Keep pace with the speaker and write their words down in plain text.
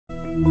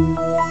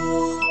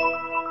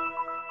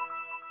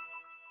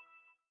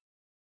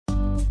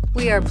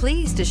We are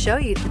pleased to show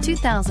you the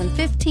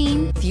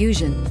 2015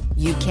 Fusion.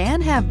 You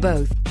can have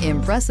both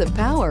impressive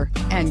power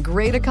and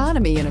great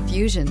economy in a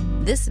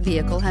Fusion. This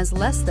vehicle has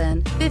less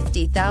than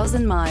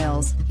 50,000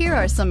 miles. Here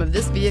are some of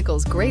this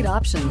vehicle's great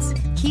options: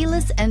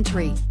 keyless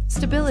entry,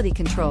 stability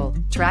control,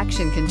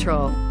 traction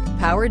control,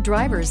 power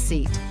driver's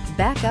seat,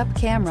 backup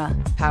camera,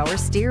 power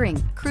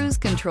steering, cruise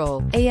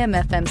control,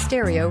 AM/FM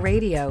stereo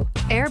radio,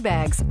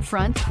 airbags,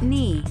 front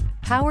knee,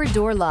 power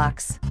door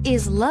locks.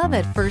 Is love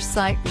at first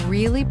sight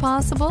really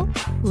possible?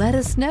 Let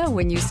us know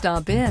when you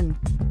stop in.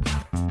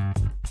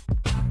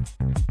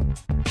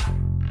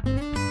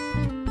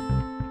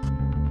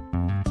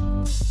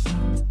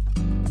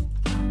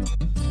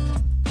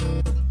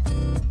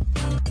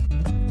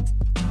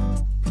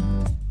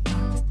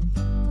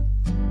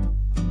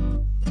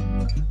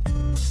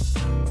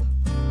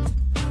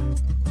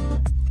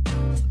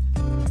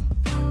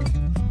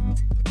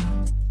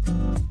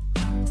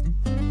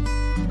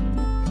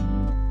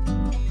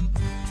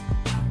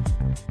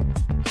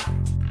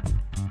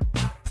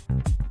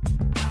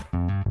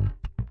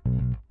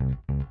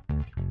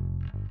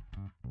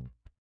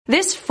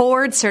 This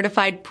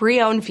Ford-certified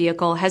pre-owned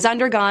vehicle has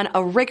undergone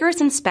a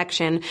rigorous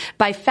inspection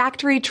by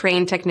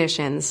factory-trained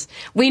technicians.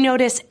 We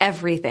notice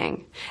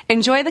everything.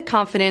 Enjoy the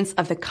confidence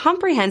of the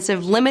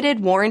comprehensive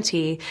limited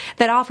warranty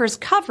that offers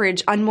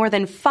coverage on more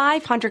than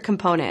 500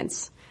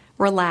 components.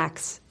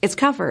 Relax, it's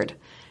covered.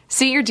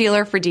 See your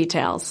dealer for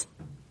details.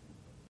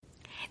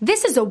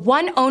 This is a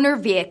one-owner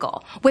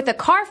vehicle with a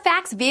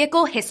Carfax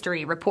Vehicle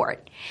History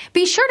Report.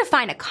 Be sure to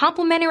find a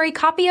complimentary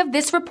copy of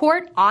this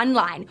report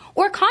online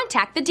or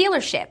contact the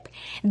dealership.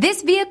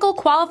 This vehicle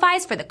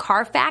qualifies for the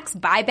Carfax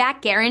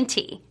Buyback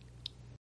Guarantee.